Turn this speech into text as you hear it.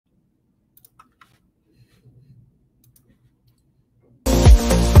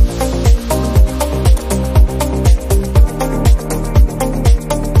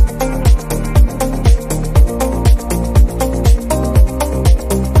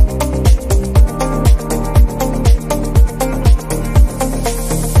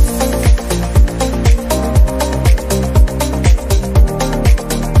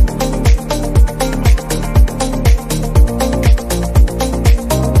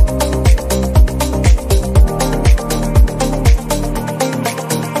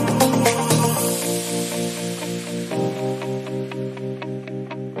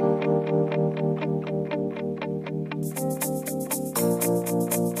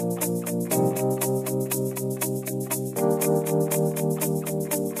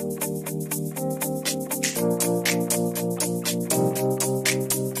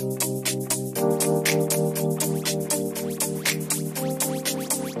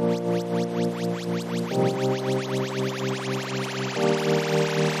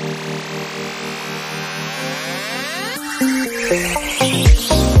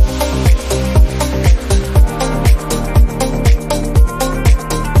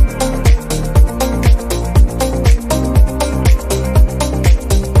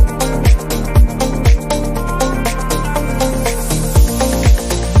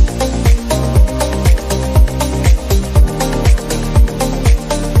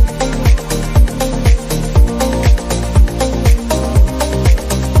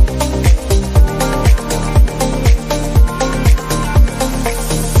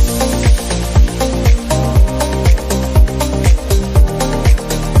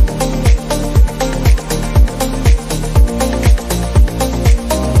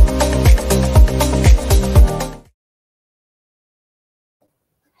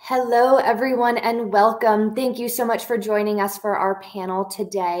Hello, everyone, and welcome. Thank you so much for joining us for our panel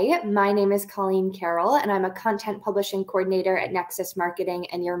today. My name is Colleen Carroll, and I'm a content publishing coordinator at Nexus Marketing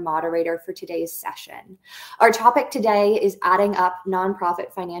and your moderator for today's session. Our topic today is adding up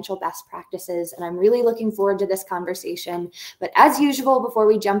nonprofit financial best practices, and I'm really looking forward to this conversation. But as usual, before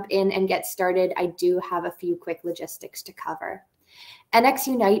we jump in and get started, I do have a few quick logistics to cover.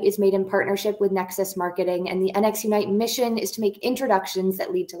 NXUnite is made in partnership with Nexus Marketing, and the NXUnite mission is to make introductions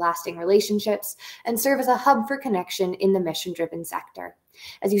that lead to lasting relationships and serve as a hub for connection in the mission-driven sector.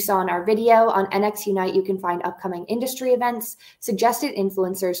 As you saw in our video, on NXUnite, you can find upcoming industry events, suggested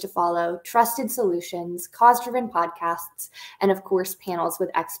influencers to follow, trusted solutions, cause-driven podcasts, and of course, panels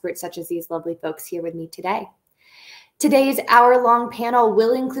with experts such as these lovely folks here with me today. Today's hour-long panel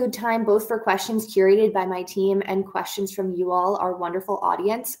will include time both for questions curated by my team and questions from you all, our wonderful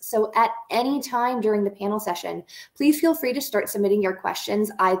audience. So at any time during the panel session, please feel free to start submitting your questions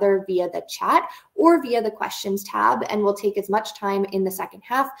either via the chat or via the questions tab, and we'll take as much time in the second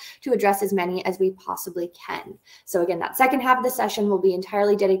half to address as many as we possibly can. So again, that second half of the session will be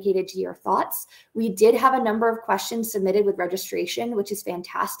entirely dedicated to your thoughts. We did have a number of questions submitted with registration, which is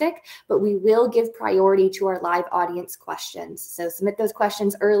fantastic, but we will give priority to our live audience questions. So submit those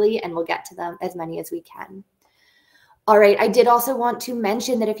questions early and we'll get to them as many as we can. All right, I did also want to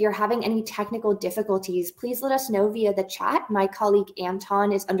mention that if you're having any technical difficulties, please let us know via the chat. My colleague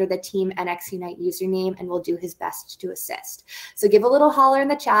Anton is under the Team NXUnite username and will do his best to assist. So give a little holler in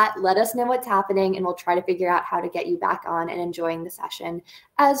the chat, let us know what's happening, and we'll try to figure out how to get you back on and enjoying the session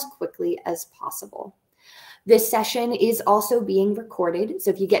as quickly as possible. This session is also being recorded, so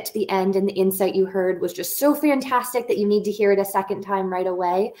if you get to the end and the insight you heard was just so fantastic that you need to hear it a second time right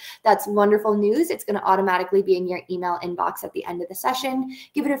away, that's wonderful news. It's going to automatically be in your email inbox at the end of the session.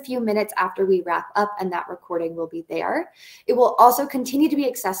 Give it a few minutes after we wrap up and that recording will be there. It will also continue to be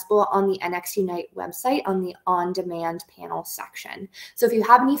accessible on the NXUnite website on the on-demand panel section. So if you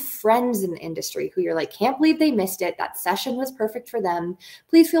have any friends in the industry who you're like, can't believe they missed it, that session was perfect for them,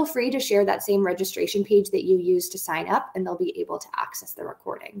 please feel free to share that same registration page that you use to sign up, and they'll be able to access the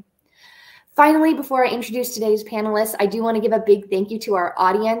recording. Finally, before I introduce today's panelists, I do want to give a big thank you to our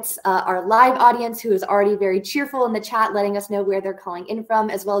audience, our live audience who is already very cheerful in the chat, letting us know where they're calling in from,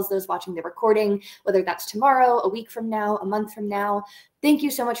 as well as those watching the recording, whether that's tomorrow, a week from now, a month from now. Thank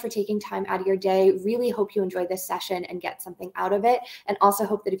you so much for taking time out of your day. Really hope you enjoy this session and get something out of it. And also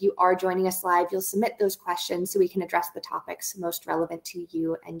hope that if you are joining us live, you'll submit those questions so we can address the topics most relevant to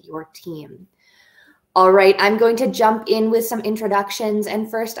you and your team. All right, I'm going to jump in with some introductions. And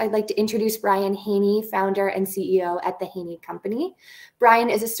first, I'd like to introduce Brian Haney, founder and CEO at the Haney Company. Brian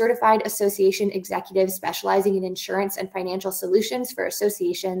is a certified association executive specializing in insurance and financial solutions for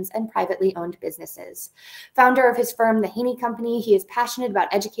associations and privately owned businesses. Founder of his firm, the Haney Company, he is passionate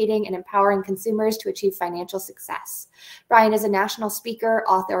about educating and empowering consumers to achieve financial success. Brian is a national speaker,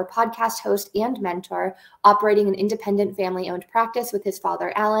 author, podcast host, and mentor, operating an independent family-owned practice with his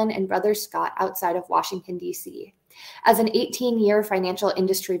father, Alan, and brother, Scott, outside of Washington, D.C. As an 18-year financial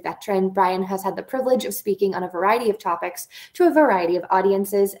industry veteran, Brian has had the privilege of speaking on a variety of topics to a variety of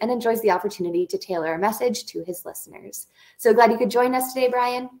audiences and enjoys the opportunity to tailor a message to his listeners. So glad you could join us today,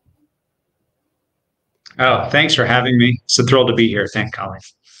 Brian. Oh, thanks for having me. It's a thrill to be here. Thanks, Colleen.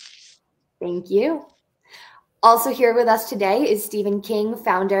 Thank you. Also here with us today is Stephen King,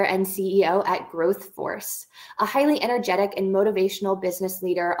 founder and CEO at Growth Force. A highly energetic and motivational business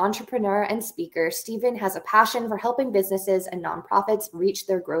leader, entrepreneur, and speaker, Stephen has a passion for helping businesses and nonprofits reach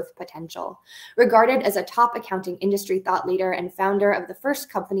their growth potential. Regarded as a top accounting industry thought leader and founder of the first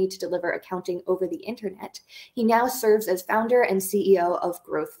company to deliver accounting over the internet, he now serves as founder and CEO of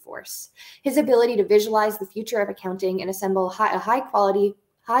Growth Force. His ability to visualize the future of accounting and assemble a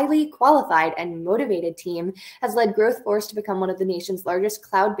highly qualified and motivated team has led Growth Force to become one of the nation's largest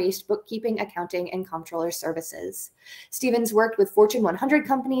cloud-based bookkeeping, accounting, and comptroller services. Stephen's worked with Fortune 100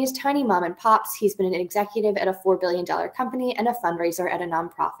 companies, tiny mom and pops. He's been an executive at a $4 billion company and a fundraiser at a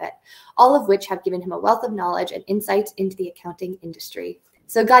nonprofit, all of which have given him a wealth of knowledge and insights into the accounting industry.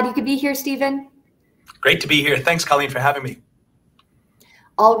 So glad you could be here, Stephen. Great to be here. Thanks, Colleen, for having me.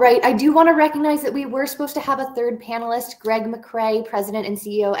 All right, I do want to recognize that we were supposed to have a third panelist, Greg McCrae, president and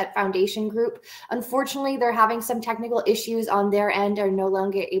CEO at Foundation Group. Unfortunately, they're having some technical issues on their end, are no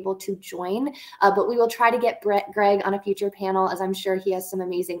longer able to join, but we will try to get Greg on a future panel, as I'm sure he has some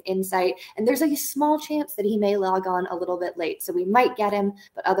amazing insight. And there's a small chance that he may log on a little bit late, so we might get him,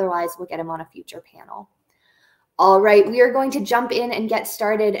 but otherwise we'll get him on a future panel. All right, we are going to jump in and get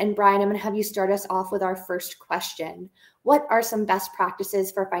started. And Brian, I'm going to have you start us off with our first question. What are some best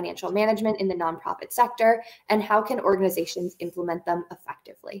practices for financial management in the nonprofit sector, and how can organizations implement them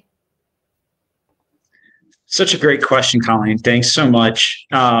effectively? Such a great question, Colleen. Thanks so much.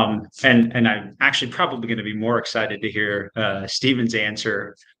 And I'm actually probably going to be more excited to hear Stephen's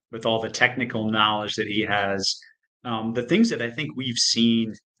answer with all the technical knowledge that he has. The things that I think we've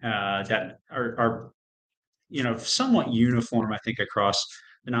seen that are somewhat uniform, I think, across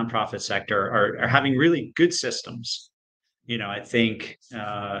the nonprofit sector are having really good systems. I think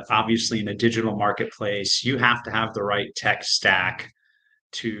obviously in a digital marketplace, you have to have the right tech stack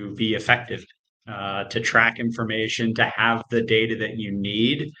to be effective, to track information, to have the data that you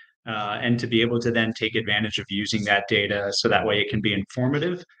need, and to be able to then take advantage of using that data so that way it can be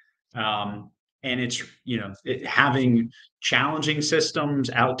informative. And it's, having challenging systems,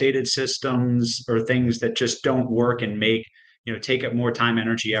 outdated systems, or things that just don't work and take up more time,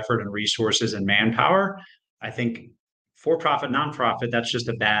 energy, effort, and resources and manpower. I think for-profit, nonprofit, that's just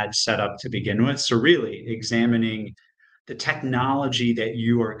a bad setup to begin with. So really examining the technology that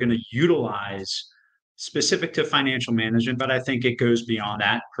you are going to utilize specific to financial management, but I think it goes beyond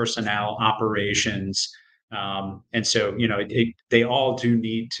that: personnel, operations. And so, they all do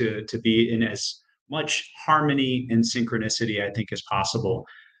need to be in as much harmony and synchronicity, I think, as possible.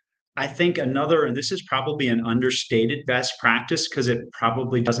 I think another, and this is probably an understated best practice because it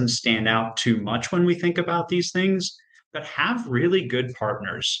probably doesn't stand out too much when we think about these things, but have really good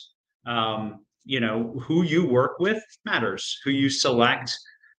partners. Who you work with matters, who you select.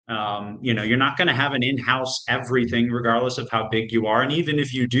 You're not going to have an in-house everything, regardless of how big you are. And even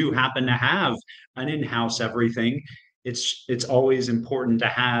if you do happen to have an in-house everything, it's always important to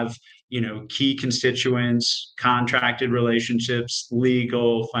have key constituents, contracted relationships,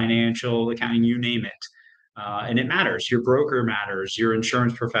 legal, financial, accounting, you name it. And it matters. Your broker matters, your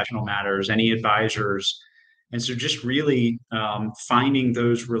insurance professional matters, any advisors. And so just really finding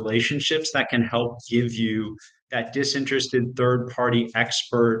those relationships that can help give you that disinterested third-party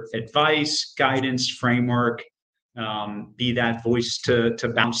expert advice, guidance, framework, be that voice to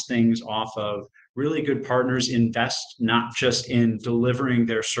bounce things off of. Really good partners invest not just in delivering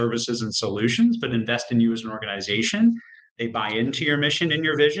their services and solutions, but invest in you as an organization. They buy into your mission and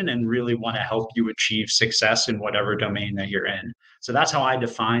your vision and really want to help you achieve success in whatever domain that you're in. So that's how I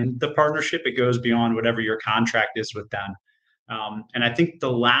define the partnership. It goes beyond whatever your contract is with them. And I think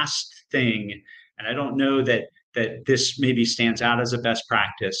the last thing, and I don't know that this maybe stands out as a best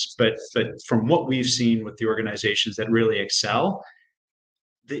practice, but from what we've seen with the organizations that really excel,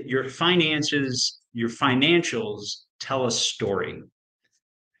 that your financials tell a story.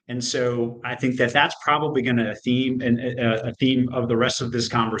 And so I think that that's probably going to a theme of the rest of this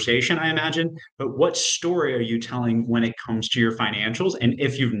conversation, I imagine. But what story are you telling when it comes to your financials? And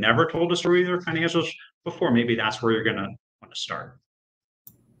if you've never told a story of your financials before, maybe that's where you're going to want to start.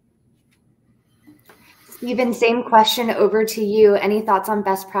 Stephen, same question over to you. Any thoughts on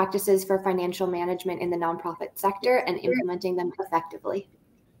best practices for financial management in the nonprofit sector and implementing them effectively?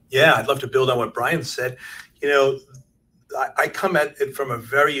 Yeah, I'd love to build on what Brian said. I come at it from a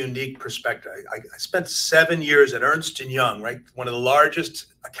very unique perspective. I spent 7 years at Ernst & Young, right? One of the largest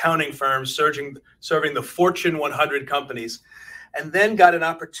accounting firms serving the Fortune 100 companies, and then got an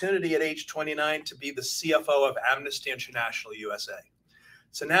opportunity at age 29 to be the CFO of Amnesty International USA.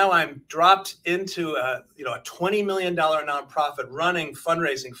 So now I'm dropped into a $20 million nonprofit running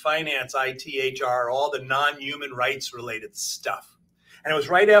fundraising, finance, IT, HR, all the non-human rights related stuff. And it was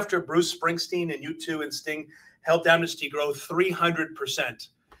right after Bruce Springsteen and U2 and Sting helped Amnesty grow 300%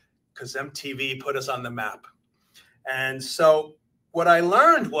 because MTV put us on the map. And so what I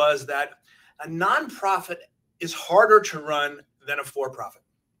learned was that a nonprofit is harder to run than a for-profit.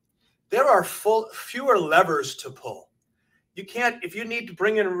 There are fewer levers to pull. You can't, if you need to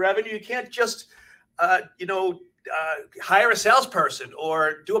bring in revenue, you can't just, hire a salesperson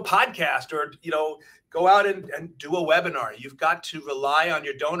or do a podcast or, go out and do a webinar. You've got to rely on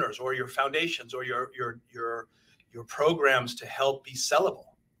your donors or your foundations or your programs to help be sellable.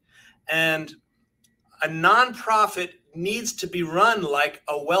 And a nonprofit needs to be run like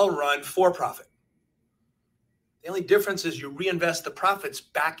a well-run for-profit. The only difference is you reinvest the profits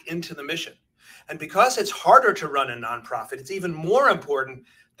back into the mission. And because it's harder to run a nonprofit, it's even more important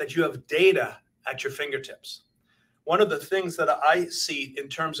that you have data at your fingertips. One of the things that I see in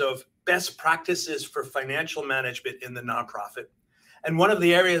terms of best practices for financial management in the nonprofit, and one of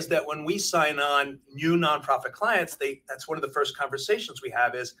the areas that when we sign on new nonprofit clients, that's one of the first conversations we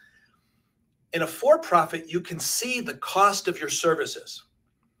have is, in a for-profit, you can see the cost of your services.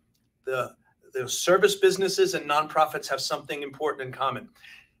 The service businesses and nonprofits have something important in common.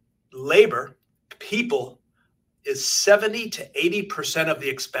 Labor, people, is 70 to 80% of the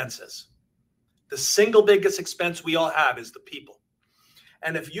expenses. The single biggest expense we all have is the people.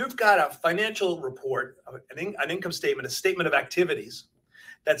 And if you've got a financial report, an income statement, a statement of activities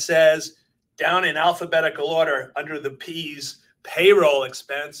that says down in alphabetical order under the P's, payroll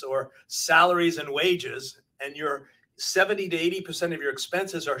expense or salaries and wages, and your 70 to 80% of your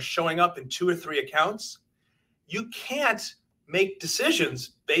expenses are showing up in 2 or 3 accounts, you can't make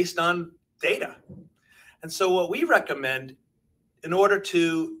decisions based on data. And so what we recommend in order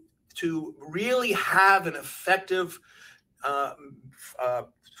to really have an effective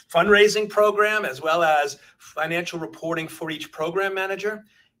fundraising program as well as financial reporting for each program manager,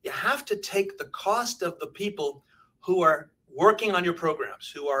 you have to take the cost of the people who are working on your programs,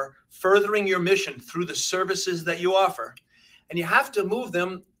 who are furthering your mission through the services that you offer, and you have to move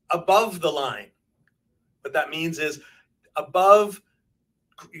them above the line. What that means is above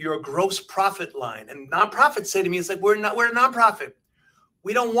your gross profit line. And nonprofits say to me, it's like, we're a nonprofit.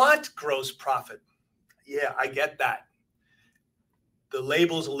 We don't want gross profit. Yeah, I get that. The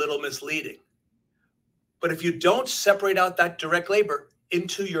label's a little misleading. But if you don't separate out that direct labor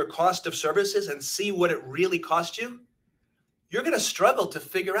into your cost of services and see what it really costs you, you're going to struggle to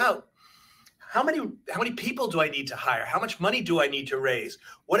figure out how many people do I need to hire? How much money do I need to raise?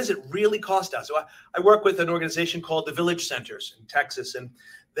 What does it really cost us? So I work with an organization called the Village Centers in Texas, and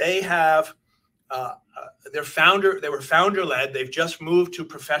they have they were founder-led. They've just moved to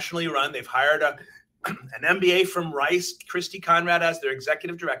professionally run. They've hired an MBA from Rice, Christy Conrad, as their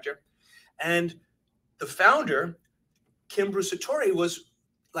executive director. And the founder, Kim Brusatori, was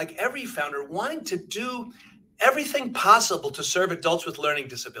like every founder, wanting to do everything possible to serve adults with learning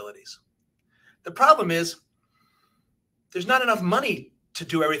disabilities. The problem is there's not enough money to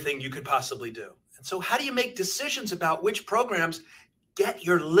do everything you could possibly do. And so how do you make decisions about which programs get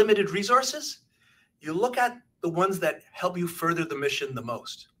your limited resources? You look at the ones that help you further the mission the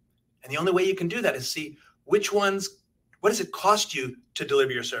most. And the only way you can do that is see which ones, what does it cost you to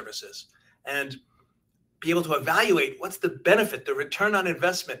deliver your services? And be able to evaluate what's the benefit, the return on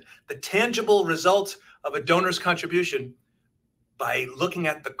investment, the tangible result of a donor's contribution by looking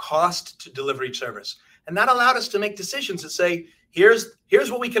at the cost to deliver each service. And that allowed us to make decisions and say, here's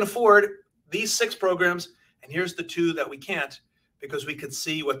what we can afford, these 6 programs, and here's the 2 that we can't, because we could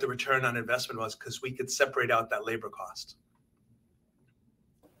see what the return on investment was, because we could separate out that labor cost.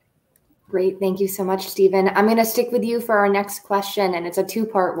 Great. Thank you so much, Stephen. I'm going to stick with you for our next question, and it's a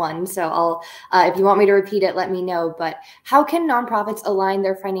 2-part one. So I'll, if you want me to repeat it, let me know. But how can nonprofits align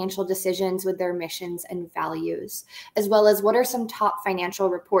their financial decisions with their missions and values? As well as what are some top financial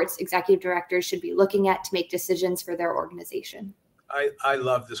reports executive directors should be looking at to make decisions for their organization? I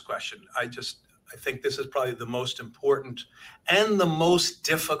love this question. I think this is probably the most important and the most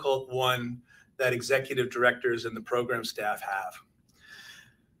difficult one that executive directors and the program staff have.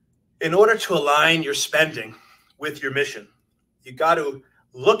 In order to align your spending with your mission, you got to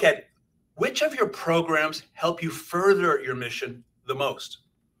look at which of your programs help you further your mission the most.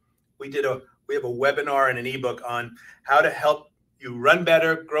 We have a webinar and an ebook on how to help you run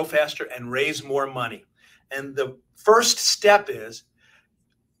better, grow faster, and raise more money. And the first step is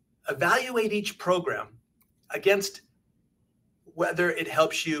evaluate each program against whether it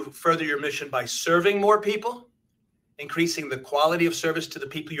helps you further your mission by serving more people, increasing the quality of service to the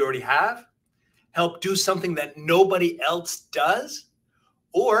people you already have, help do something that nobody else does,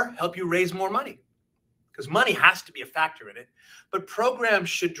 or help you raise more money. Because money has to be a factor in it, but programs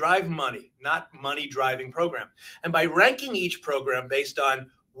should drive money, not money driving program. And by ranking each program based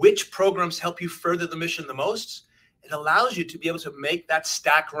on which programs help you further the mission the most, it allows you to be able to make that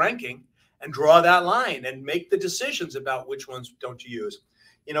stack ranking and draw that line and make the decisions about which ones don't you use.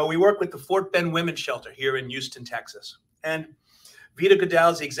 You know, we work with the Fort Bend Women's Shelter here in Houston, Texas. And Vita Goodell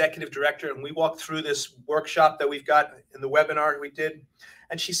is the executive director, and we walked through this workshop that we've got in the webinar we did.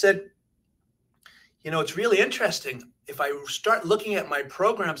 And she said, you know, it's really interesting. If I start looking at my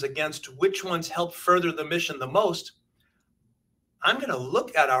programs against which ones help further the mission the most, I'm going to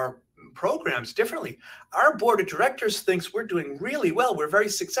look at our programs differently. Our board of directors thinks we're doing really well. We're very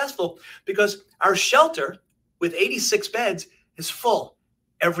successful because our shelter with 86 beds is full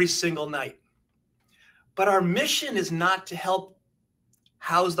every single night. But our mission is not to help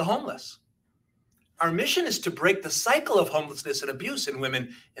house the homeless. Our mission is to break the cycle of homelessness and abuse in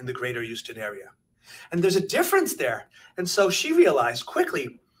women in the greater Houston area. And there's a difference there. And so she realized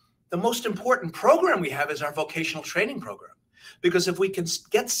quickly, the most important program we have is our vocational training program. Because if we can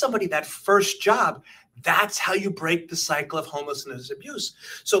get somebody that first job, that's how you break the cycle of homelessness and abuse.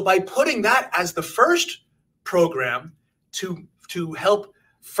 So by putting that as the first program to help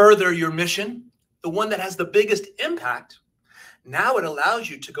further your mission, the one that has the biggest impact, now it allows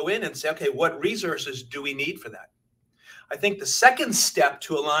you to go in and say, okay, what resources do we need for that? I think the second step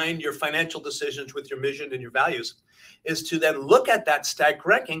to align your financial decisions with your mission and your values is to then look at that stack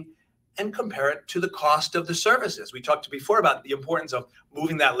ranking and compare it to the cost of the services. We talked before about the importance of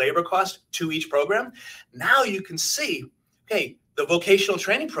moving that labor cost to each program. Now you can see, okay, the vocational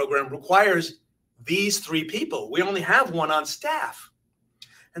training program requires these 3 people. We only have 1 on staff.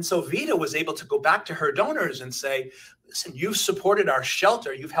 And so Vita was able to go back to her donors and say, listen, you've supported our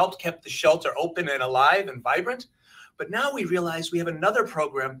shelter. You've helped keep the shelter open and alive and vibrant. But now we realize we have another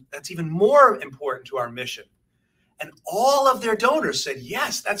program that's even more important to our mission. And all of their donors said,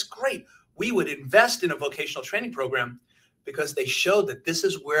 yes, that's great. We would invest in a vocational training program because they showed that this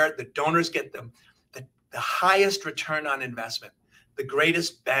is where the donors get the highest return on investment, the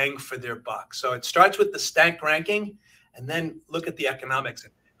greatest bang for their buck. So it starts with the stack ranking, and then look at the economics.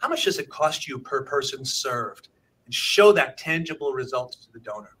 How much does it cost you per person served? And show that tangible results to the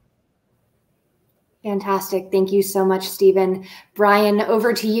donor. Fantastic. Thank you so much, Stephen. Brian,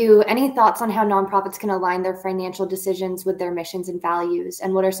 over to you. Any thoughts on how nonprofits can align their financial decisions with their missions and values?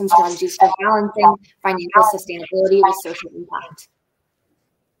 And what are some strategies for balancing financial sustainability with social impact?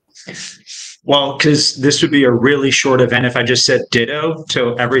 Well, because this would be a really short event if I just said ditto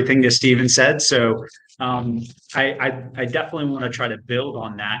to everything that Stephen said. So I definitely want to try to build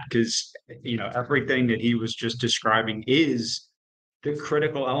on that, because everything that he was just describing is the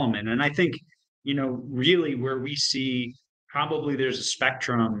critical element. And I think really where we see probably there's a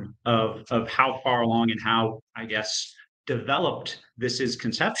spectrum of how far along and how, I guess, developed this is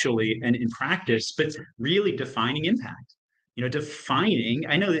conceptually and in practice, but really defining impact. Defining,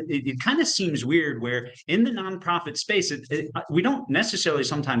 I know that it kind of seems weird where in the nonprofit space, we don't necessarily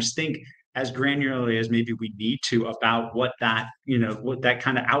sometimes think as granularly as maybe we need to about what that, what that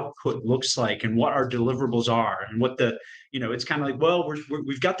kind of output looks like and what our deliverables are and what the, it's kind of like, well,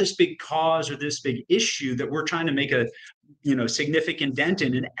 we've got this big cause or this big issue that we're trying to make a, significant dent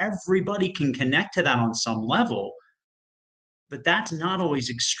in, and everybody can connect to that on some level. But that's not always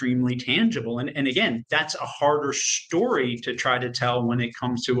extremely tangible. And again, that's a harder story to try to tell when it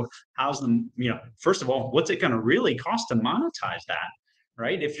comes to how's the, first of all, what's it going to really cost to monetize that,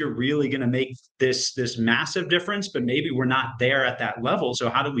 right? If you're really going to make this massive difference, but maybe we're not there at that level. So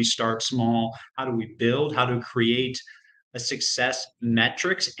how do we start small? How do we build? How to create a success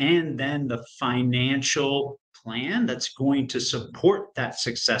metrics and then the financial plan that's going to support that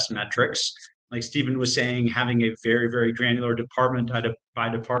success metrics? Like Stephen was saying, having a very, very granular department by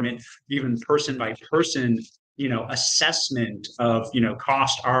department, even person by person, assessment of,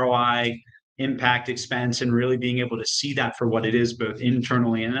 cost, ROI, impact, expense, and really being able to see that for what it is, both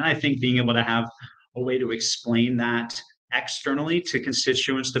internally. And then I think being able to have a way to explain that externally to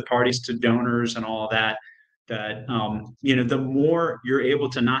constituents, to parties, to donors, and all of that, the more you're able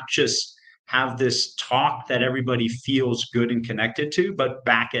to not just have this talk that everybody feels good and connected to, but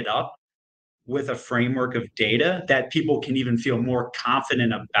back it up with a framework of data that people can even feel more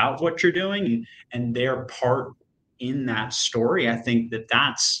confident about what you're doing and their part in that story. I think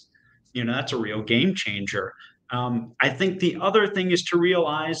that's a real game changer. I think the other thing is to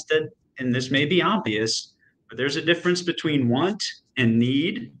realize that, and this may be obvious, but there's a difference between want and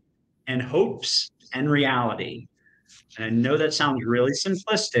need and hopes and reality. And I know that sounds really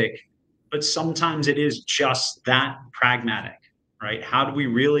simplistic, but sometimes it is just that pragmatic. Right? How do we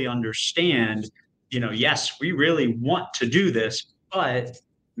really understand, yes, we really want to do this, but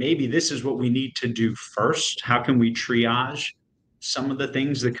maybe this is what we need to do first. How can we triage some of the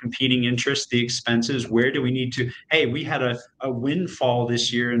things, the competing interests, the expenses? Where do we need to, hey, we had a windfall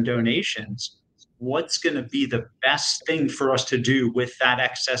this year in donations. What's going to be the best thing for us to do with that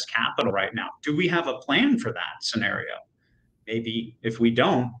excess capital right now? Do we have a plan for that scenario? Maybe if we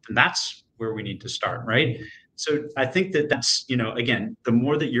don't, then that's where we need to start, right? So I think that's, again, the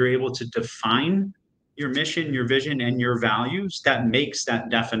more that you're able to define your mission, your vision, and your values, that makes that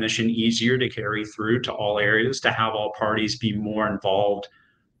definition easier to carry through to all areas, to have all parties be more involved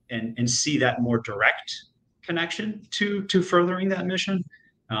and see that more direct connection to furthering that mission.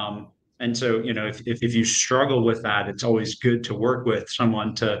 And so, if you struggle with that, it's always good to work with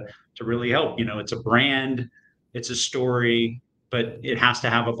someone to really help. It's a brand, it's a story, but it has to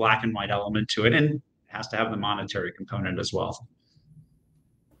have a black and white element to it. And has to have the monetary component as well.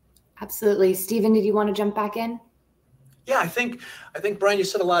 Absolutely. Stephen, did you want to jump back in? Yeah, I think Brian, you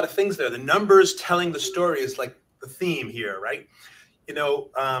said a lot of things there. The numbers telling the story is like the theme here, right?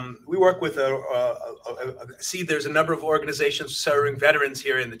 We work with see there's a number of organizations serving veterans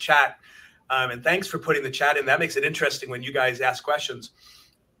here in the chat. And thanks for putting the chat in. That makes it interesting when you guys ask questions.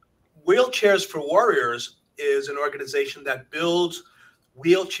 Wheelchairs for Warriors is an organization that builds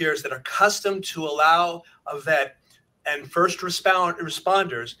wheelchairs that are custom to allow a vet and first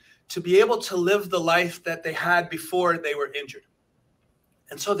responders to be able to live the life that they had before they were injured.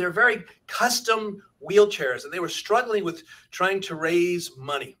 And so they're very custom wheelchairs, and they were struggling with trying to raise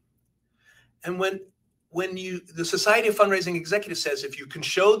money. And when the Society of Fundraising Executives says, if you can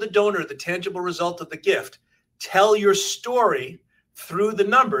show the donor the tangible result of the gift, tell your story through the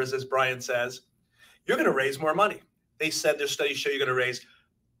numbers, as Brian says, you're going to raise more money. They said their studies show you're going to raise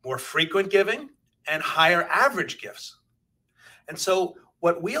more frequent giving and higher average gifts. And so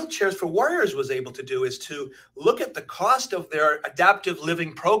what Wheelchairs for Warriors was able to do is to look at the cost of their adaptive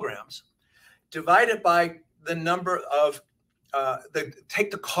living programs, divided by the number of, take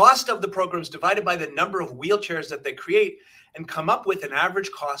the cost of the programs divided by the number of wheelchairs that they create and come up with an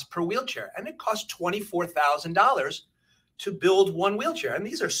average cost per wheelchair. And it costs $24,000 to build one wheelchair. And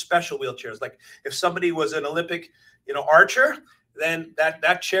these are special wheelchairs. Like if somebody was an Olympic, archer, then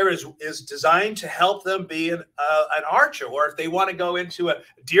that chair is designed to help them be an archer. Or if they want to go into a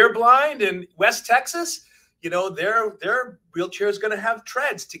deer blind in West Texas, their wheelchair is going to have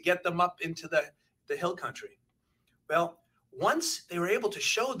treads to get them up into the hill country. Well, once they were able to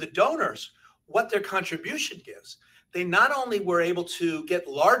show the donors what their contribution gives, they not only were able to get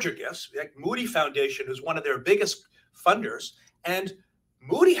larger gifts, like Moody Foundation is one of their biggest funders, and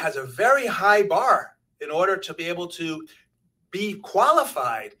Moody has a very high bar in order to be able to be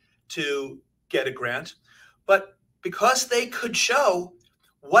qualified to get a grant. But because they could show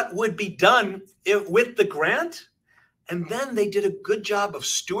what would be done with the grant, and then they did a good job of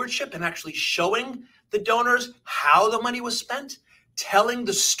stewardship and actually showing the donors how the money was spent, telling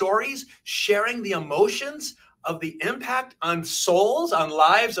the stories, sharing the emotions of the impact on souls, on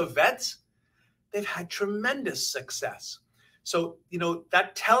lives of vets, they've had tremendous success. So,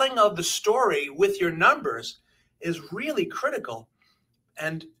 that telling of the story with your numbers is really critical,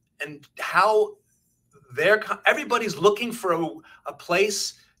 and how everybody's looking for a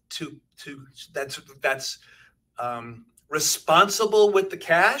place that's responsible with the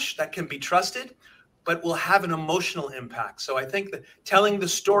cash, that can be trusted, but will have an emotional impact. So I think that telling the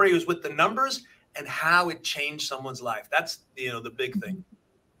story is with the numbers and how it changed someone's life. That's the big thing.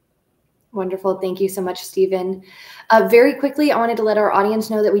 Wonderful. Thank you so much, Stephen. Very quickly, I wanted to let our audience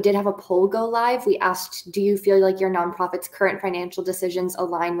know that we did have a poll go live. We asked, do you feel like your nonprofit's current financial decisions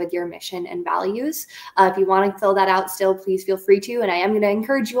align with your mission and values? If you want to fill that out still, please feel free to. And I am going to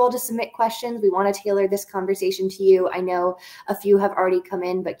encourage you all to submit questions. We want to tailor this conversation to you. I know a few have already come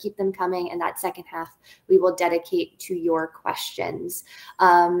in, but keep them coming. And that second half, we will dedicate to your questions.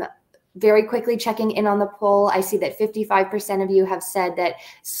 Very quickly checking in on the poll, I see that 55% of you have said that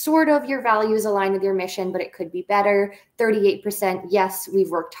sort of your values align with your mission, but it could be better. 38%, yes, we've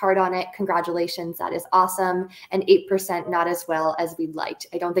worked hard on it. Congratulations, that is awesome. And 8% not as well as we'd liked.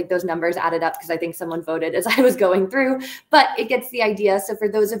 I don't think those numbers added up because I think someone voted as I was going through, but it gets the idea. So for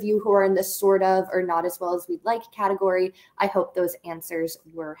those of you who are in the sort of or not as well as we'd like category, I hope those answers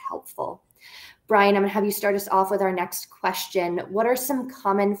were helpful. Brian, I'm going to have you start us off with our next question. What are some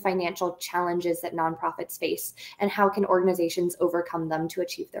common financial challenges that nonprofits face, and how can organizations overcome them to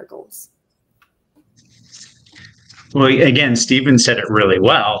achieve their goals? Well, again, Stephen said it really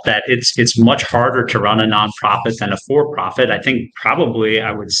well, that it's much harder to run a nonprofit than a for-profit. I think probably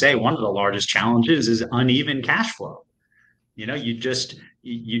I would say one of the largest challenges is uneven cash flow. You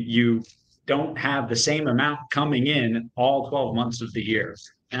don't have the same amount coming in all 12 months of the year.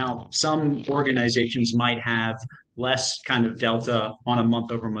 Now, some organizations might have less kind of delta on a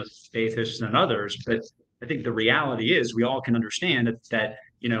month-over-month basis than others, but I think the reality is we all can understand that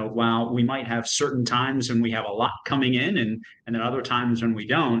while we might have certain times when we have a lot coming in and then other times when we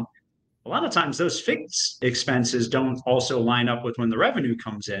don't, a lot of times those fixed expenses don't also line up with when the revenue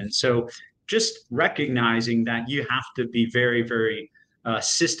comes in. So just recognizing that you have to be very, very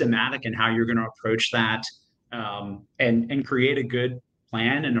systematic in how you're going to approach that, and create a good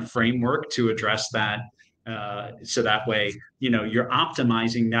plan and a framework to address that, so that way you're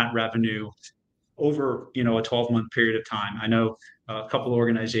optimizing that revenue over a 12-month period of time. I know a couple of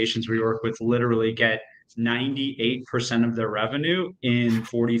organizations we work with literally get 98% of their revenue in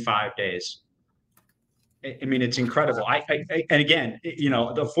 45 days. I mean, it's incredible. And again,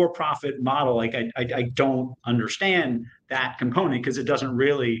 the for-profit model, I don't understand that component because it doesn't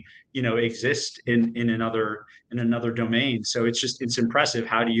really, exist in another domain. So it's impressive.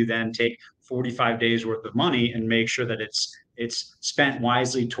 How do you then take 45 days worth of money and make sure that it's spent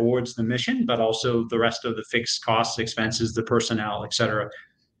wisely towards the mission, but also the rest of the fixed costs, expenses, the personnel, et cetera.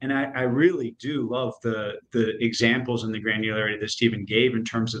 And I really do love the examples and the granularity that Stephen gave in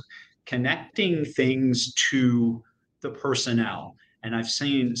terms of connecting things to the personnel. And I've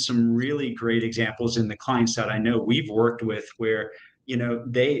seen some really great examples in the clients that I know we've worked with where,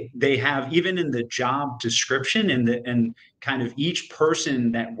 they have, even in the job description and kind of each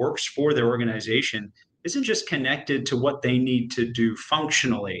person that works for their organization isn't just connected to what they need to do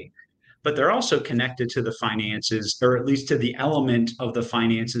functionally, but they're also connected to the finances, or at least to the element of the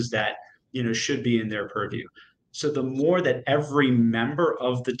finances that, should be in their purview. So the more that every member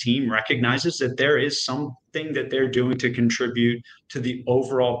of the team recognizes that there is something that they're doing to contribute to the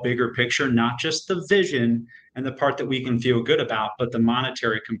overall bigger picture, not just the vision and the part that we can feel good about, but the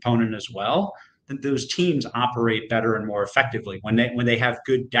monetary component as well, then those teams operate better and more effectively when they have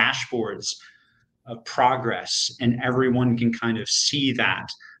good dashboards of progress and everyone can kind of see that.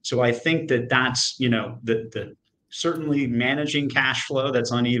 So I think that that's, the certainly managing cash flow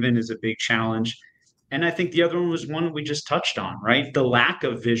that's uneven is a big challenge. And I think the other one was one we just touched on, right? The lack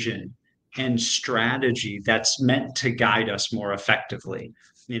of vision and strategy that's meant to guide us more effectively.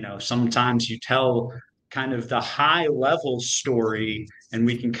 Sometimes you tell kind of the high level story and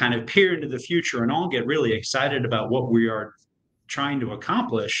we can kind of peer into the future and all get really excited about what we are trying to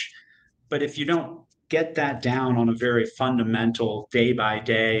accomplish. But if you don't get that down on a very fundamental day by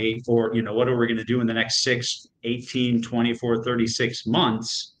day, or, what are we going to do in the next 6, 18, 24, 36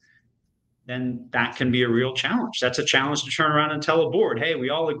 months, then that can be a real challenge. That's a challenge to turn around and tell a board, hey, we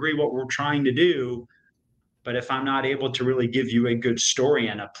all agree what we're trying to do. But if I'm not able to really give you a good story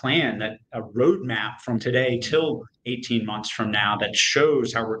and a plan, that a roadmap from today till 18 months from now that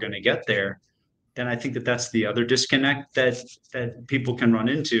shows how we're going to get there, then I think that that's the other disconnect that people can run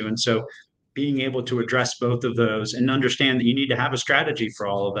into. And so being able to address both of those and understand that you need to have a strategy for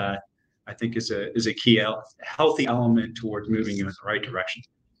all of that, I think is a key healthy element towards moving you in the right direction.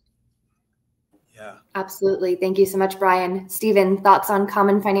 Yeah, absolutely. Thank you so much, Brian. Stephen, thoughts on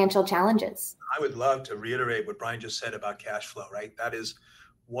common financial challenges? I would love to reiterate what Brian just said about cash flow, right? That is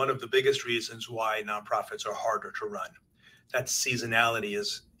one of the biggest reasons why nonprofits are harder to run. That seasonality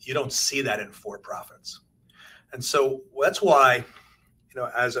is, you don't see that in for-profits. And so that's why,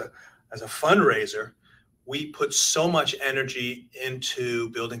 as a fundraiser, we put so much energy into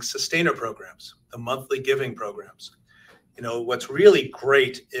building sustainer programs, the monthly giving programs. What's really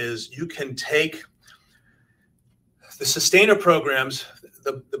great is you can take the sustainer programs,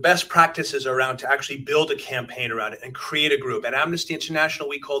 the best practices around to actually build a campaign around it and create a group. At Amnesty International,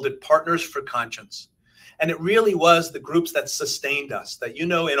 we called it Partners for Conscience. And it really was the groups that sustained us, that,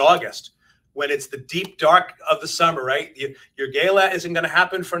 in August, when it's the deep dark of the summer, right? Your gala isn't going to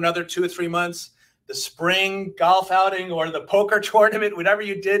happen for another 2 or 3 months. The spring golf outing or the poker tournament, whatever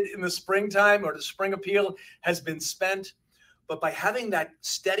you did in the springtime or the spring appeal has been spent. But by having that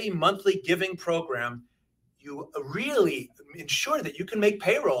steady monthly giving program, you really ensure that you can make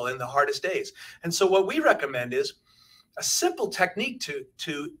payroll in the hardest days. And so what we recommend is a simple technique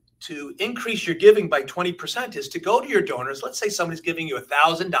to increase your giving by 20% is to go to your donors. Let's say somebody's giving you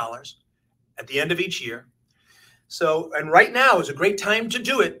 $1,000 at the end of each year. So, and right now is a great time to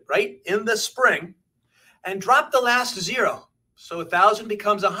do it, right? In the spring, and drop the last zero. So 1,000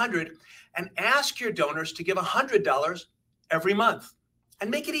 becomes 100, and ask your donors to give $100 every month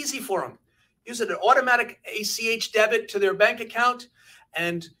and make it easy for them. Use an automatic ACH debit to their bank account,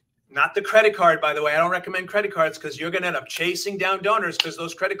 and not the credit card, by the way. I don't recommend credit cards because you're going to end up chasing down donors because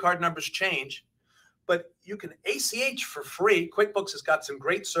those credit card numbers change. But you can ACH for free. QuickBooks has got some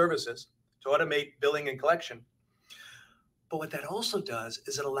great services to automate billing and collection. But what that also does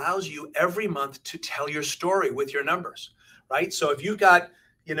is it allows you every month to tell your story with your numbers, right? So if you've got,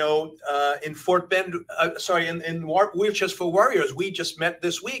 in Fort Bend, in Wheelchairs for Warriors, we just met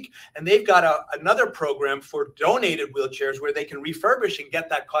this week, and they've got another program for donated wheelchairs where they can refurbish and get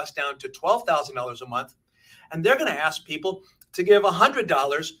that cost down to $12,000 a month. And they're going to ask people to give to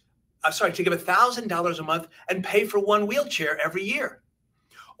give $1,000 a month and pay for one wheelchair every year.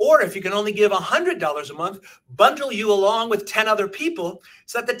 Or if you can only give $100 a month, bundle you along with 10 other people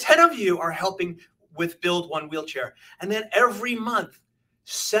so that the 10 of you are helping with build one wheelchair. And then every month,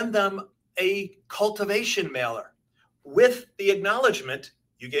 send them a cultivation mailer with the acknowledgement,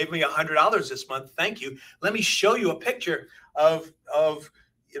 you gave me $100 this month, thank you. Let me show you a picture of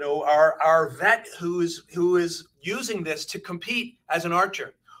our vet who is using this to compete as an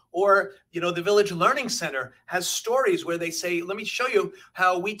archer. Or, the Village Learning Center has stories where they say, let me show you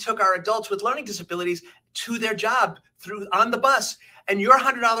how we took our adults with learning disabilities to their job on the bus. And your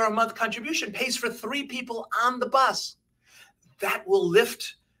 $100 a month contribution pays for 3 people on the bus. That will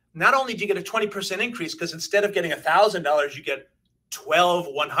lift. Not only do you get a 20% increase, because instead of getting $1,000, you get 12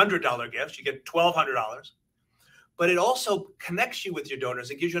 $100 gifts, you get $1,200. But it also connects you with your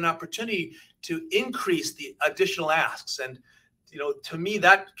donors. It gives you an opportunity to increase the additional asks. And to me,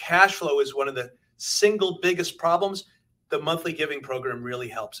 that cash flow is one of the single biggest problems. The monthly giving program really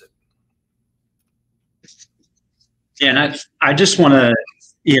helps it. Yeah, and I just want to,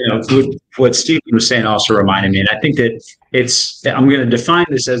 what Stephen was saying also reminded me, and I think that I'm going to define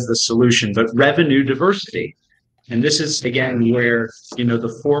this as the solution, but revenue diversity. And this is, again, where,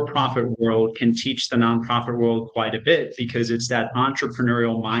 the for-profit world can teach the nonprofit world quite a bit, because it's that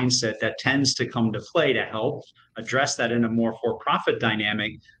entrepreneurial mindset that tends to come to play to help address that in a more for-profit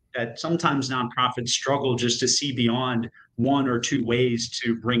dynamic, that sometimes nonprofits struggle just to see beyond one or two ways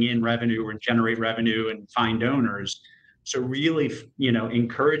to bring in revenue or generate revenue and find donors. So really,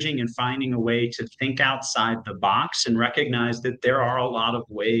 encouraging and finding a way to think outside the box and recognize that there are a lot of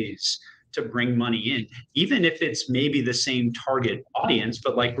ways to bring money in, even if it's maybe the same target audience,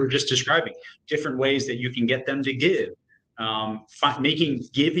 but like we're just describing, different ways that you can get them to give, making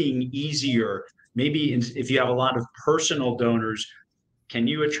giving easier. Maybe if you have a lot of personal donors, can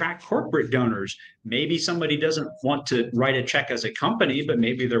you attract corporate donors? Maybe somebody doesn't want to write a check as a company, but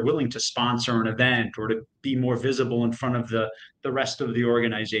maybe they're willing to sponsor an event or to be more visible in front of the rest of the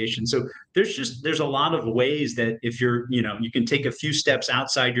organization. So there's a lot of ways that if you can take a few steps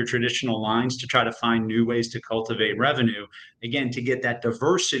outside your traditional lines to try to find new ways to cultivate revenue, again, to get that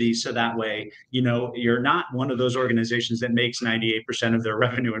diversity. So that way, you're not one of those organizations that makes 98% of their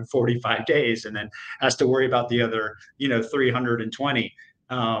revenue in 45 days and then has to worry about the other, 320.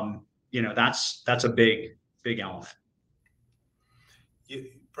 That's a big element.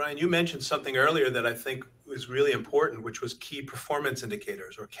 Brian, you mentioned something earlier that I think was really important, which was key performance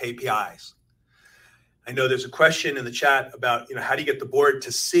indicators, or KPIs. I know there's a question in the chat about, how do you get the board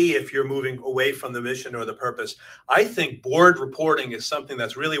to see if you're moving away from the mission or the purpose? I think board reporting is something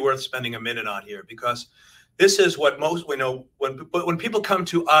that's really worth spending a minute on here, because this is what most we know when people come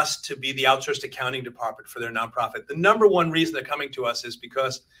to us to be the outsourced accounting department for their nonprofit. The number one reason they're coming to us is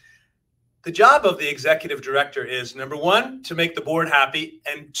because the job of the executive director is, number one, to make the board happy,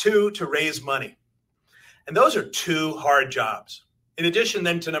 and two, to raise money. And those are two hard jobs. In addition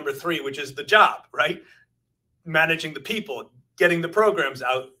then to number three, which is the job, right? Managing the people, getting the programs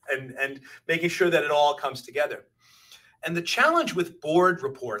out, and making sure that it all comes together. And the challenge with board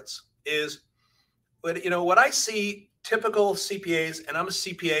reports is, what I see typical CPAs, and I'm a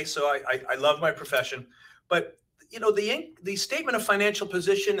CPA, so I love my profession, but the statement of financial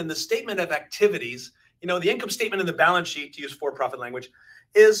position and the statement of activities, the income statement and the balance sheet, to use for-profit language,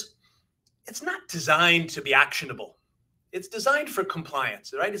 it's not designed to be actionable. It's designed for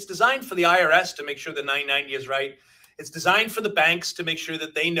compliance, right? It's designed for the IRS to make sure the 990 is right. It's designed for the banks to make sure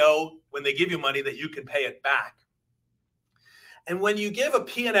that they know when they give you money that you can pay it back. And when you give a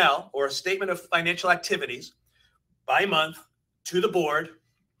P&L, or a statement of financial activities, by month to the board,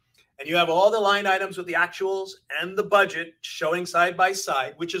 and you have all the line items with the actuals and the budget showing side by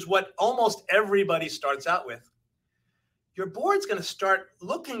side, which is what almost everybody starts out with, your board's going to start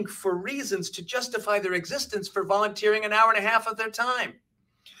looking for reasons to justify their existence for volunteering an hour and a half of their time.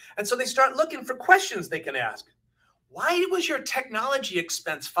 And so they start looking for questions they can ask. Why was your technology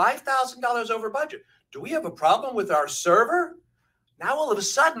expense $5,000 over budget? Do we have a problem with our server? Now all of a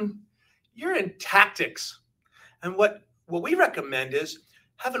sudden, you're in tactics. And what we recommend is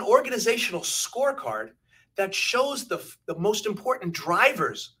have an organizational scorecard that shows the most important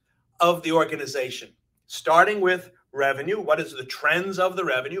drivers of the organization, starting with revenue. What is the trends of the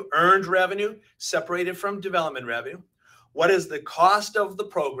revenue? Earned revenue separated from development revenue. What is the cost of the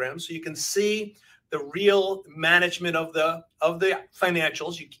program? So you can see the real management of the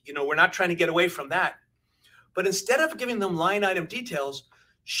financials. We're not trying to get away from that. But instead of giving them line item details,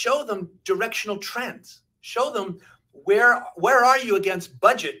 show them directional trends. Show them where are you against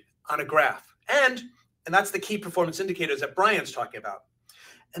budget on a graph. And that's the key performance indicators that Brian's talking about.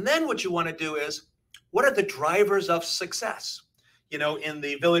 And then what you want to do is, what are the drivers of success? In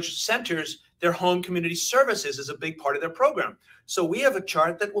the village centers, their home community services is a big part of their program. So we have a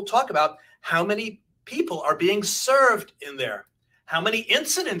chart that will talk about how many people are being served in there. How many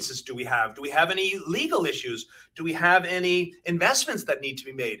incidences do we have? Do we have any legal issues? Do we have any investments that need to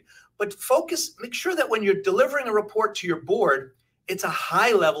be made? But make sure that when you're delivering a report to your board, it's a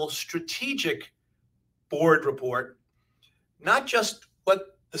high-level strategic board report, not just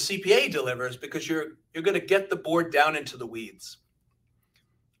what the CPA delivers, because you're going to get the board down into the weeds.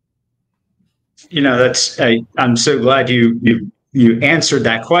 I'm so glad you answered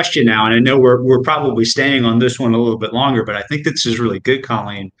that question now, and I know we're probably staying on this one a little bit longer, but I think this is really good,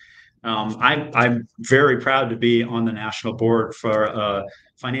 Colleen. I'm very proud to be on the national board for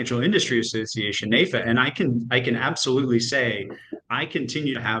Financial Industry Association, NAIFA, and I can absolutely say I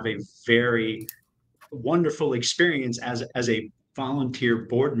continue to have a very wonderful experience as a volunteer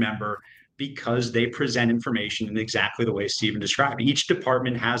board member because they present information in exactly the way Stephen described. Each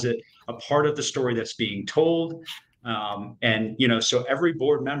department has a part of the story that's being told. And, so every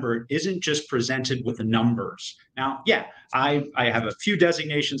board member isn't just presented with the numbers. Now, yeah, I have a few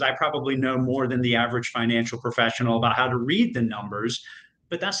designations. I probably know more than the average financial professional about how to read the numbers,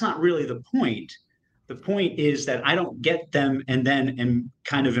 but that's not really the point. The point is that I don't get them and then am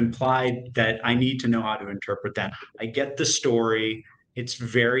kind of implied that I need to know how to interpret them. I get the story. It's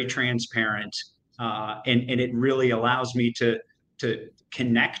very transparent, and it really allows me to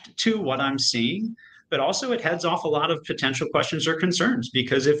connect to what I'm seeing. But also, it heads off a lot of potential questions or concerns,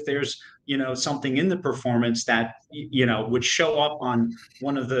 because if there's something in the performance that would show up on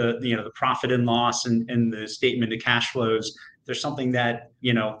one of the profit and loss and the statement of cash flows, there's something that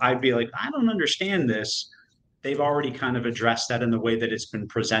I'd be like, I don't understand this. They've already kind of addressed that in the way that it's been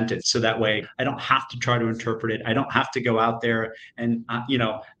presented. So that way I don't have to try to interpret it. I don't have to go out there and,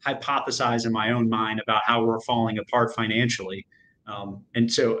 hypothesize in my own mind about how we're falling apart financially.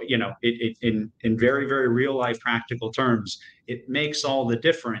 And so, in very, very real life practical terms, it makes all the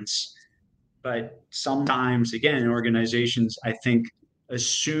difference. But sometimes, again, organizations, I think,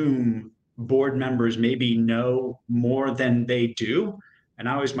 assume board members maybe know more than they do. And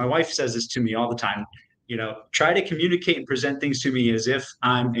my wife says this to me all the time, try to communicate and present things to me as if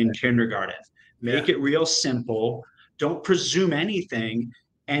I'm in kindergarten. Make it real simple. Don't presume anything.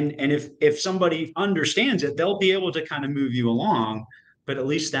 And if somebody understands it, they'll be able to kind of move you along. But at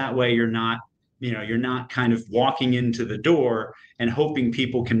least that way you're not kind of walking into the door and hoping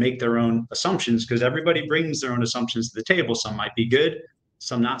people can make their own assumptions, because everybody brings their own assumptions to the table. Some might be good,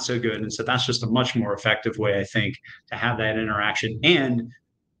 some not so good. And so that's just a much more effective way, I think, to have that interaction. And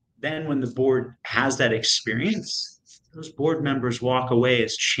then when the board has that experience, those board members walk away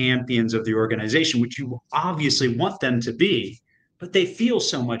as champions of the organization, which you obviously want them to be, but they feel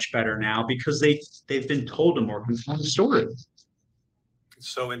so much better now because they've been told a more compelling story. It's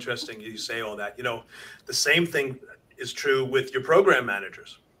so interesting you say all that. The same thing is true with your program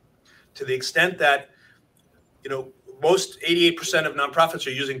managers, to the extent that, most 88% of nonprofits are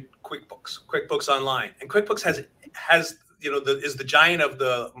using QuickBooks Online, and QuickBooks is the giant of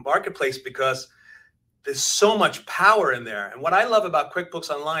the marketplace because there's so much power in there. And what I love about QuickBooks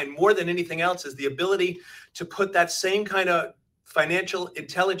Online more than anything else is the ability to put that same kind of financial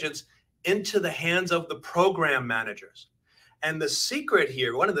intelligence into the hands of the program managers. And the secret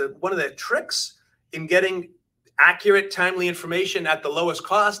here, one of the tricks in getting accurate, timely information at the lowest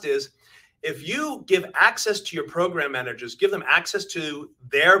cost is if you give access to your program managers, give them access to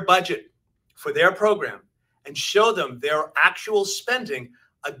their budget for their program and show them their actual spending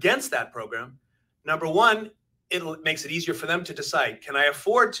against that program. Number one, it makes it easier for them to decide, can I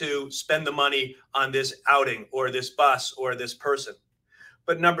afford to spend the money on this outing or this bus or this person?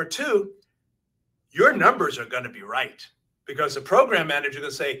 But number two, your numbers are going to be right, because the program manager is going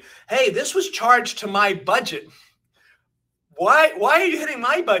to say, hey, this was charged to my budget. Why are you hitting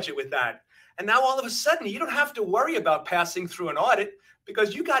my budget with that? And now all of a sudden, you don't have to worry about passing through an audit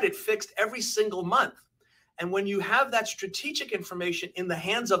because you got it fixed every single month. And when you have that strategic information in the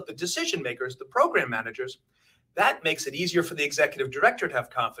hands of the decision makers, the program managers, that makes it easier for the executive director to have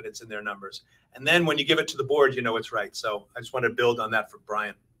confidence in their numbers. And then when you give it to the board, you know it's right. So I just want to build on that for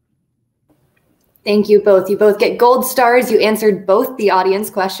Brian. Thank you both. You both get gold stars. You answered both the audience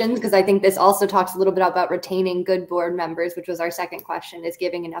questions, because I think this also talks a little bit about retaining good board members, which was our second question, is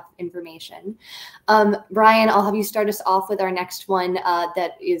giving enough information. Brian, I'll have you start us off with our next one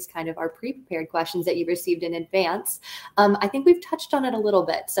that is kind of our pre-prepared questions that you received in advance. I think we've touched on it a little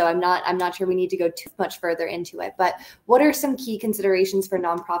bit, so I'm not sure we need to go too much further into it, but what are some key considerations for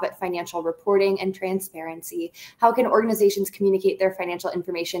nonprofit financial reporting and transparency? How can organizations communicate their financial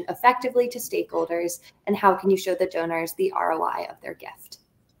information effectively to stakeholders? And how can you show the donors the ROI of their gift?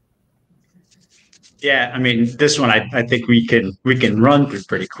 Yeah, I mean, this one I think we can run through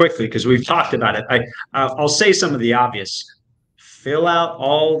pretty quickly because we've talked about it. I'll say some of the obvious. Fill out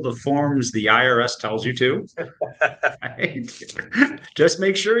all the forms the IRS tells you to. Right? Just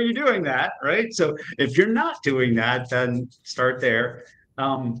make sure you're doing that, right? So if you're not doing that, then start there.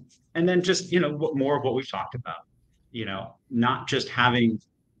 And then just, more of what we've talked about, not just having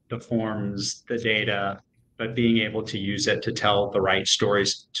the forms, the data, but being able to use it to tell the right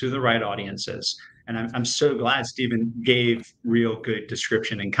stories to the right audiences. And I'm so glad Stephen gave real good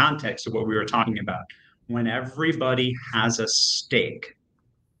description and context of what we were talking about. When everybody has a stake,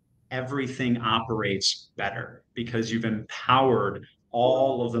 everything operates better because you've empowered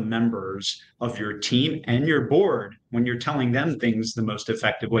all of the members of your team and your board. When you're telling them things the most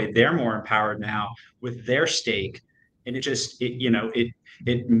effective way, they're more empowered now with their stake. And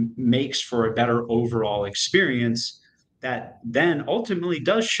it makes for a better overall experience that then ultimately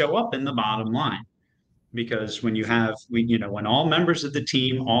does show up in the bottom line. Because when when all members of the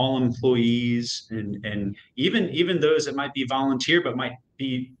team, all employees, and even those that might be volunteer but might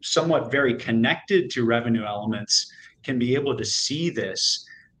be somewhat very connected to revenue elements, can be able to see this,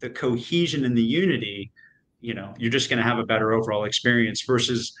 the cohesion and the unity, you're just going to have a better overall experience.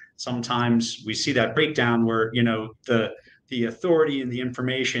 Versus sometimes we see that breakdown where the authority and the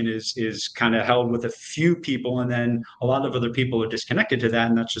information is kind of held with a few people, and then a lot of other people are disconnected to that,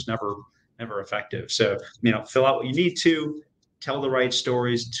 and that's just never effective. So, fill out what you need to, tell the right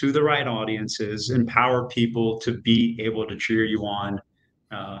stories to the right audiences, empower people to be able to cheer you on.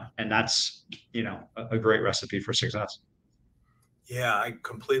 And that's, a great recipe for success. Yeah, I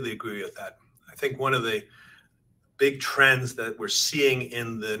completely agree with that. I think one of the big trends that we're seeing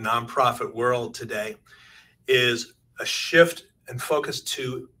in the nonprofit world today is a shift and focus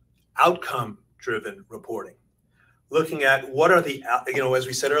to outcome-driven reporting. Looking at what are the, as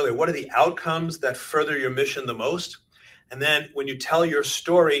we said earlier, what are the outcomes that further your mission the most? And then when you tell your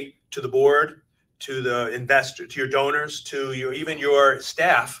story to the board, to the investor, to your donors, to even your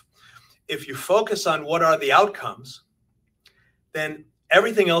staff, if you focus on what are the outcomes, then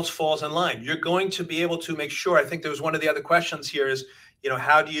everything else falls in line. You're going to be able to make sure, I think there was one of the other questions here is,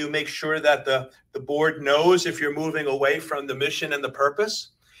 how do you make sure that the board knows if you're moving away from the mission and the purpose?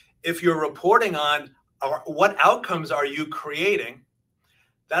 If you're reporting on what outcomes are you creating,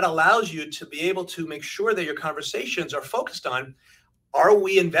 that allows you to be able to make sure that your conversations are focused on, are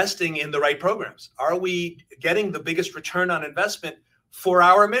we investing in the right programs? Are we getting the biggest return on investment for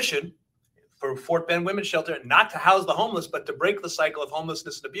our mission, for Fort Bend Women's Shelter, not to house the homeless, but to break the cycle of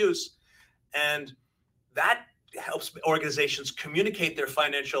homelessness and abuse? And that helps organizations communicate their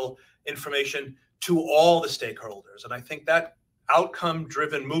financial information to all the stakeholders. And I think that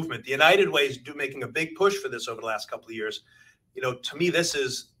outcome-driven movement, the United Way is making a big push for this over the last couple of years. To me, this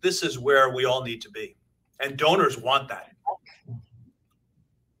is where we all need to be, and donors want that.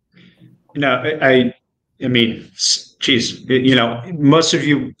 I mean, geez, most of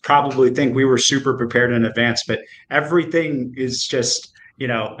you probably think we were super prepared in advance, but everything is just,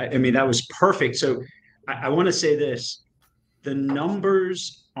 that was perfect. So I want to say this: the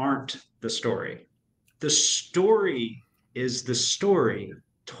numbers aren't the story. The story is the story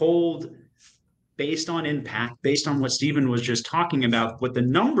told based on impact, based on what Stephen was just talking about. What the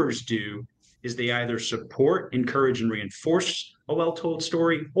numbers do is they either support, encourage, and reinforce a well-told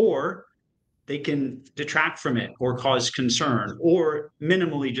story, or they can detract from it or cause concern, or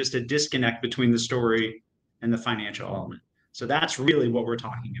minimally just a disconnect between the story and the financial element. So that's really what we're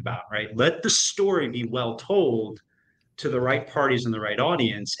talking about, right? Let the story be well told to the right parties and the right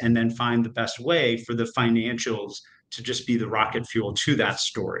audience, and then find the best way for the financials to just be the rocket fuel to that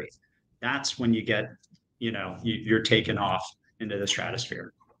story. That's when you get, you're taken off into the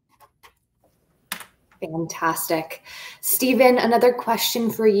stratosphere. Fantastic. Stephen, another question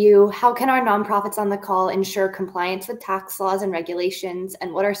for you. How can our nonprofits on the call ensure compliance with tax laws and regulations?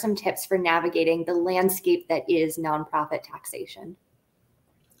 And what are some tips for navigating the landscape that is nonprofit taxation?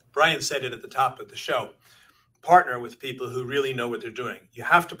 Brian said it at the top of the show. Partner with people who really know what they're doing. You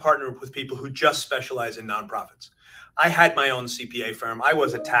have to partner with people who just specialize in nonprofits. I had my own CPA firm. I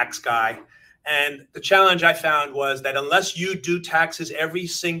was a tax guy. And the challenge I found was that unless you do taxes every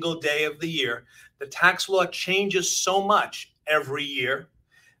single day of the year, the tax law changes so much every year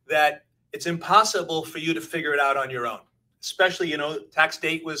that it's impossible for you to figure it out on your own. Especially, tax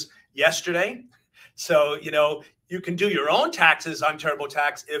date was yesterday. So, you can do your own taxes on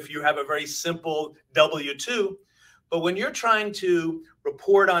TurboTax if you have a very simple W-2. But when you're trying to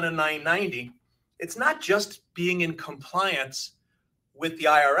report on a 990, it's not just being in compliance with the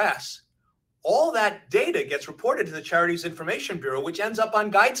IRS. All that data gets reported to the Charities Information Bureau, which ends up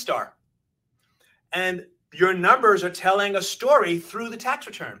on GuideStar. And your numbers are telling a story through the tax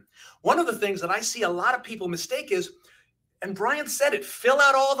return. One of the things that I see a lot of people mistake is, and Brian said it, fill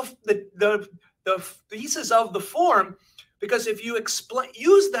out all the pieces of the form, because if you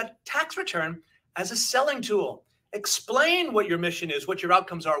use that tax return as a selling tool, explain what your mission is, what your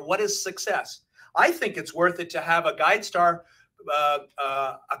outcomes are, what is success. I think it's worth it to have a GuideStar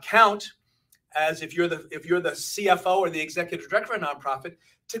account, as if you're the CFO or the executive director of a nonprofit,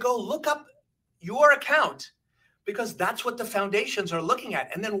 to go look up your account, because that's what the foundations are looking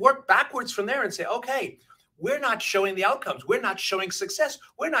at, and then work backwards from there and say, okay, we're not showing the outcomes. We're not showing success.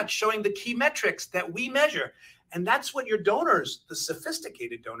 We're not showing the key metrics that we measure. And that's what your donors, the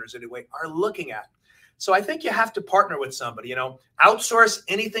sophisticated donors anyway, are looking at. So I think you have to partner with somebody, outsource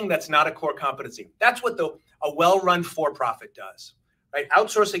anything that's not a core competency. That's what a well-run for-profit does, right?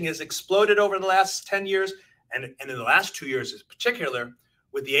 Outsourcing has exploded over the last 10 years. And in the last 2 years in particular,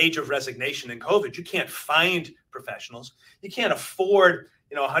 with the age of resignation and COVID, you can't find professionals. You can't afford,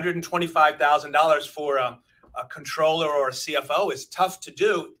 $125,000 for a controller or a CFO. Is tough to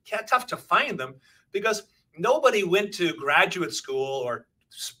do, tough to find them, because nobody went to graduate school or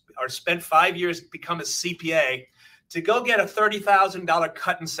spent 5 years to become a CPA to go get a $30,000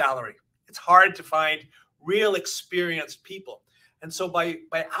 cut in salary. It's hard to find real experienced people. And so by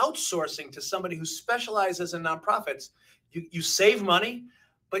outsourcing to somebody who specializes in nonprofits, you save money,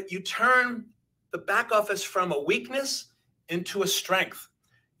 but you turn the back office from a weakness into a strength.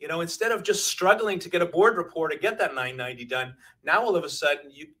 Instead of just struggling to get a board report and get that 990 done, now all of a sudden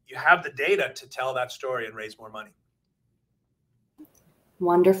you have the data to tell that story and raise more money.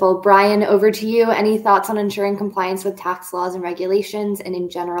 Wonderful. Brian, over to you. Any thoughts on ensuring compliance with tax laws and regulations, and in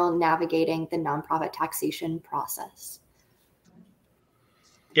general, navigating the nonprofit taxation process?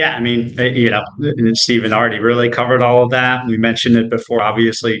 Yeah, I mean, Stephen already really covered all of that. We mentioned it before,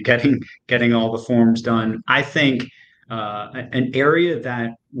 obviously, getting all the forms done. I think an area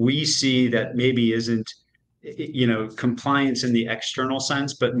that we see that maybe isn't, compliance in the external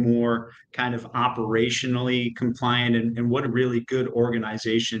sense, but more kind of operationally compliant, and what really good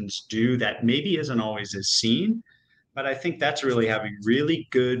organizations do that maybe isn't always as seen. But I think that's really having really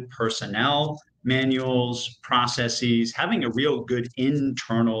good personnel manuals, processes, having a real good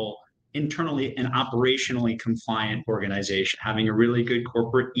internally and operationally compliant organization, having a really good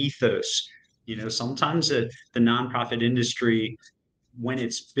corporate ethos. Sometimes the nonprofit industry, when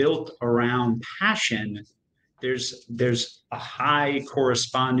it's built around passion, there's a high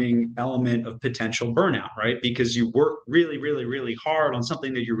corresponding element of potential burnout, right? Because you work really, really, really hard on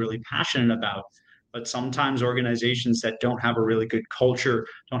something that you're really passionate about. But sometimes organizations that don't have a really good culture,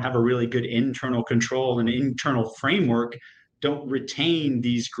 don't have a really good internal control and internal framework, don't retain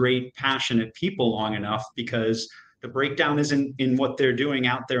these great, passionate people long enough, because the breakdown isn't in what they're doing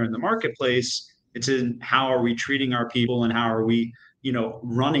out there in the marketplace. It's in how are we treating our people, and how are we,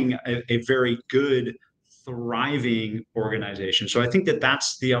 running a very good, thriving organization. So I think that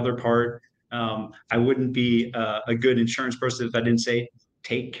that's the other part. I wouldn't be a good insurance person if I didn't say,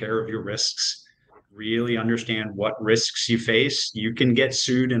 take care of your risks. Really understand what risks you face. You can get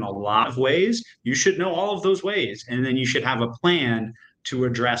sued in a lot of ways. You should know all of those ways. And then you should have a plan to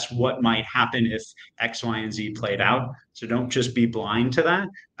address what might happen if X, Y, and Z played out. So don't just be blind to that.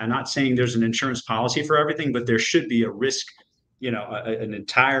 I'm not saying there's an insurance policy for everything, but there should be a risk, an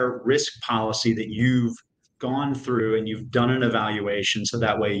entire risk policy that you've gone through and you've done an evaluation, so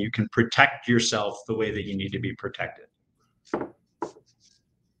that way you can protect yourself the way that you need to be protected.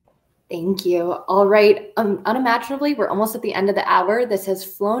 Thank you. All right. Unimaginably, we're almost at the end of the hour. This has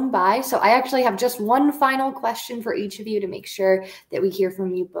flown by. So I actually have just one final question for each of you to make sure that we hear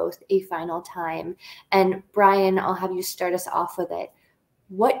from you both a final time. And Brian, I'll have you start us off with it.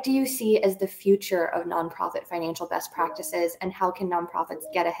 What do you see as the future of nonprofit financial best practices, and how can nonprofits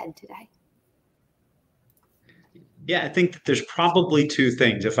get ahead today? Yeah, I think that there's probably two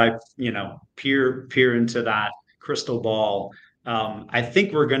things. If I, peer into that crystal ball, I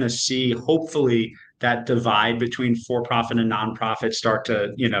think we're going to see, hopefully, that divide between for-profit and nonprofit start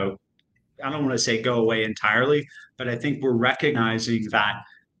to, I don't want to say go away entirely, but I think we're recognizing that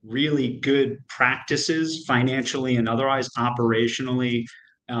really good practices, financially and otherwise, operationally,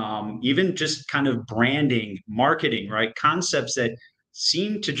 even just kind of branding, marketing, right? Concepts that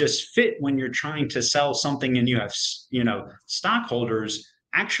seem to just fit when you're trying to sell something and you have, stockholders,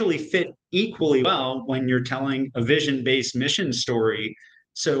 actually fit equally well when you're telling a vision-based mission story.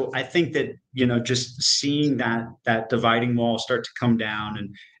 So I think that, just seeing that dividing wall start to come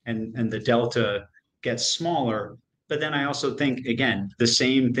down and the delta gets smaller. But then I also think, again, the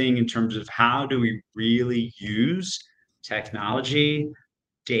same thing in terms of how do we really use technology,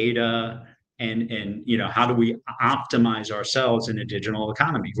 data, and how do we optimize ourselves in a digital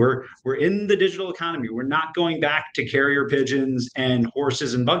economy? We're in the digital economy. We're not going back to carrier pigeons and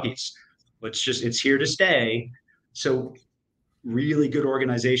horses and buggies. It's here to stay. So really good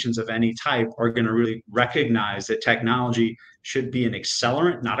organizations of any type are going to really recognize that technology should be an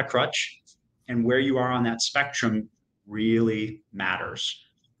accelerant, not a crutch. And where you are on that spectrum really matters.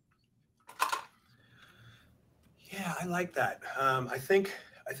 Yeah, I like that. I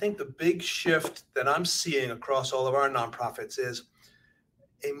think the big shift that I'm seeing across all of our nonprofits is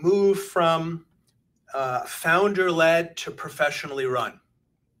a move from founder-led to professionally run.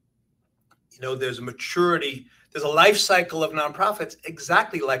 There's a maturity, there's a life cycle of nonprofits,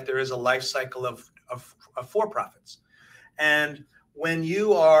 exactly like there is a life cycle of of for-profits. And when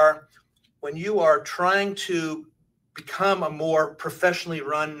you are trying to become a more professionally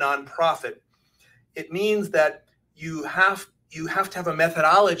run nonprofit, it means that you have to have a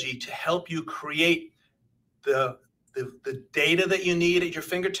methodology to help you create the data that you need at your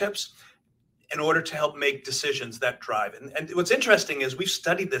fingertips in order to help make decisions that drive. And what's interesting is we've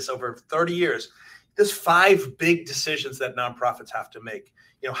studied this over 30 years. There's 5 big decisions that nonprofits have to make.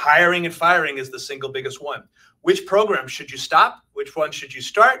 You know, hiring and firing is the single biggest one. Which program should you stop? Which one should you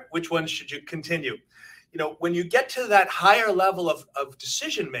start? Which one should you continue? You know, when you get to that higher level of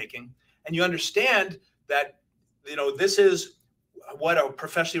decision making, and you understand that, you know, this is what a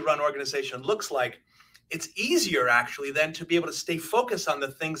professionally run organization looks like, it's easier actually then to be able to stay focused on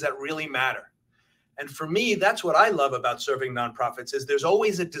the things that really matter. And for me, that's what I love about serving nonprofits, is there's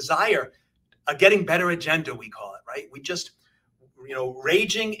always a desire, a getting better agenda, we call it, right? We just, you know,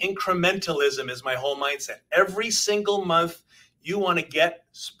 raging incrementalism is my whole mindset. Every single month, you want to get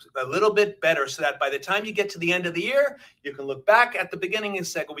a little bit better so that by the time you get to the end of the year, you can look back at the beginning and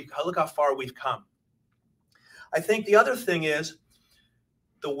say, well, look how far we've come. I think the other thing is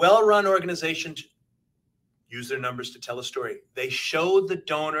the well-run organizations use their numbers to tell a story. They show the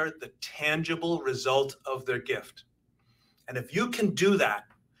donor the tangible result of their gift. And if you can do that,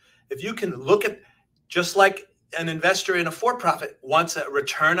 if you can look at, just like an investor in a for-profit wants a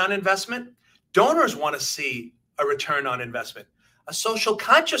return on investment, donors want to see a return on investment, a social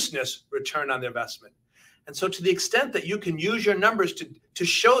consciousness return on their investment. And so to the extent that you can use your numbers to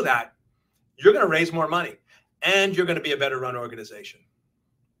show that, you're going to raise more money and you're going to be a better run organization.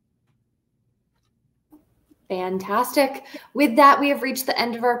 Fantastic. With that, we have reached the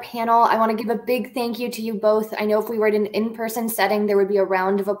end of our panel. I want to give a big thank you to you both. I know if we were in an in-person setting, there would be a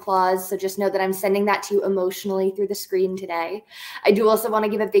round of applause. So just know that I'm sending that to you emotionally through the screen today. I do also want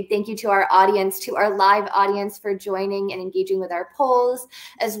to give a big thank you to our audience, to our live audience for joining and engaging with our polls,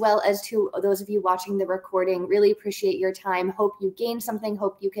 as well as to those of you watching the recording. Really appreciate your time. Hope you gained something.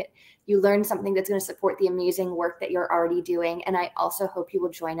 Hope you learned something that's going to support the amazing work that you're already doing. And I also hope you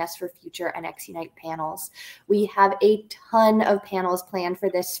will join us for future NXUnite panels. We have a ton of panels planned for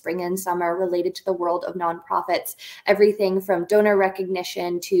this spring and summer related to the world of nonprofits, everything from donor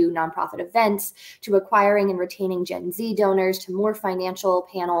recognition to nonprofit events, to acquiring and retaining Gen Z donors, to more financial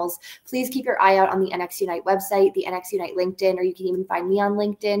panels. Please keep your eye out on the NXUnite website, the NXUnite LinkedIn, or you can even find me on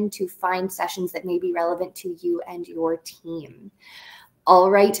LinkedIn to find sessions that may be relevant to you and your team.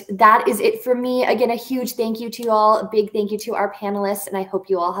 All right, that is it for me. Again, a huge thank you to you all. A big thank you to our panelists, and I hope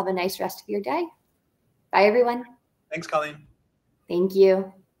you all have a nice rest of your day. Bye, everyone. Thanks, Colleen. Thank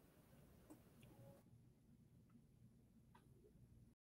you.